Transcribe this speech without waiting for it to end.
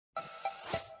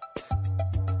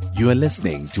You are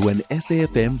listening to an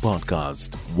SAFM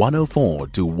podcast, 104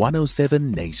 to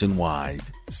 107 nationwide.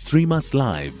 Stream us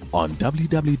live on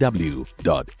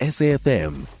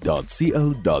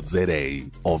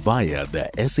www.safm.co.za or via the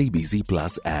SABC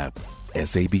Plus app.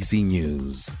 SABC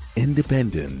News,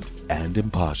 independent and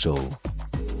impartial.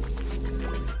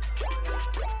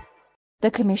 The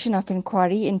Commission of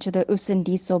Inquiry into the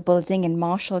Usundiso building in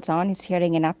Marshalltown is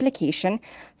hearing an application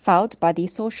filed by the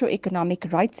Socio-Economic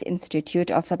Rights Institute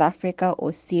of South Africa,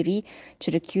 or SERI, to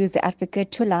recuse the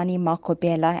Adv Thulani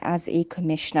Makhubela as a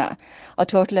commissioner. A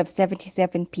total of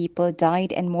 77 people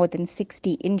died and more than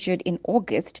 60 injured in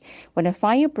August when a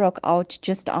fire broke out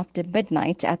just after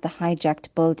midnight at the hijacked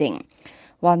building.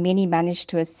 While many managed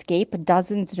to escape,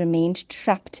 dozens remained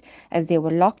trapped as they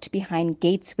were locked behind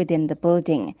gates within the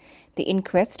building. The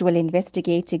inquest will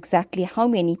investigate exactly how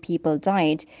many people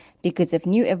died because of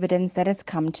new evidence that has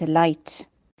come to light.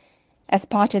 As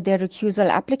part of their recusal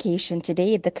application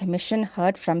today, the Commission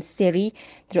heard from SERI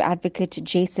through Advocate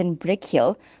Jason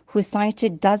Brickhill, who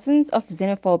cited dozens of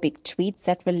xenophobic tweets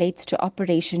that relates to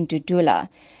Operation Dudula.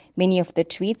 Many of the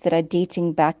tweets that are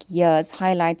dating back years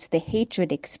highlights the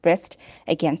hatred expressed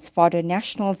against foreign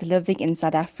nationals living in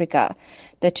South Africa.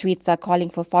 The tweets are calling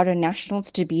for foreign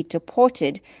nationals to be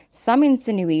deported, some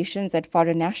insinuations that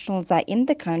foreign nationals are in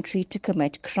the country to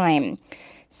commit crime.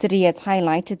 SERI has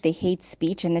highlighted the hate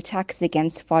speech and attacks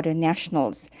against foreign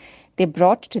nationals. They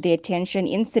brought to their attention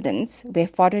incidents where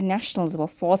foreign nationals were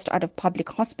forced out of public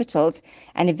hospitals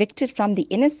and evicted from the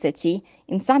inner city,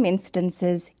 in some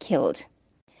instances killed.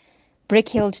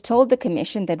 Brickhill told the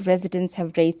Commission that residents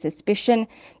have raised suspicion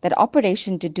that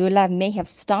Operation Dudula may have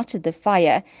started the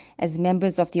fire, as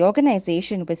members of the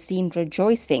organization were seen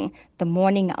rejoicing the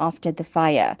morning after the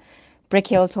fire.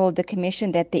 Brickhill told the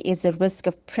Commission that there is a risk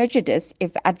of prejudice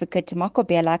if Advocate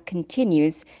Makhubela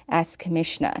continues as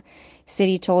Commissioner.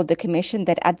 SERI told the Commission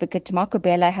that Advocate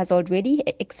Makhubela has already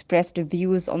expressed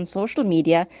views on social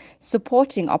media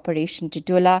supporting Operation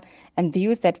Dudula and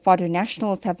views that foreign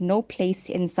nationals have no place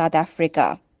in South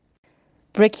Africa.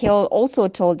 Brickhill also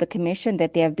told the Commission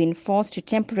that they have been forced to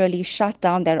temporarily shut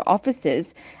down their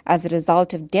offices as a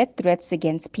result of death threats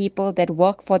against people that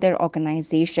work for their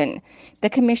organization. The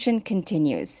Commission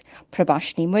continues.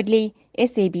 Prabashni Mudli,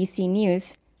 SABC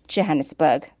News,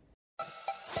 Johannesburg.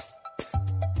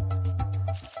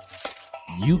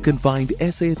 You can find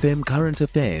SAFM Current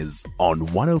Affairs on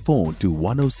 104 to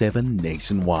 107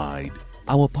 nationwide.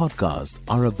 Our podcasts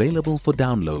are available for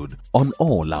download on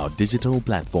all our digital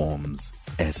platforms.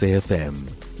 SAFM,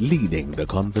 leading the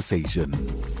conversation.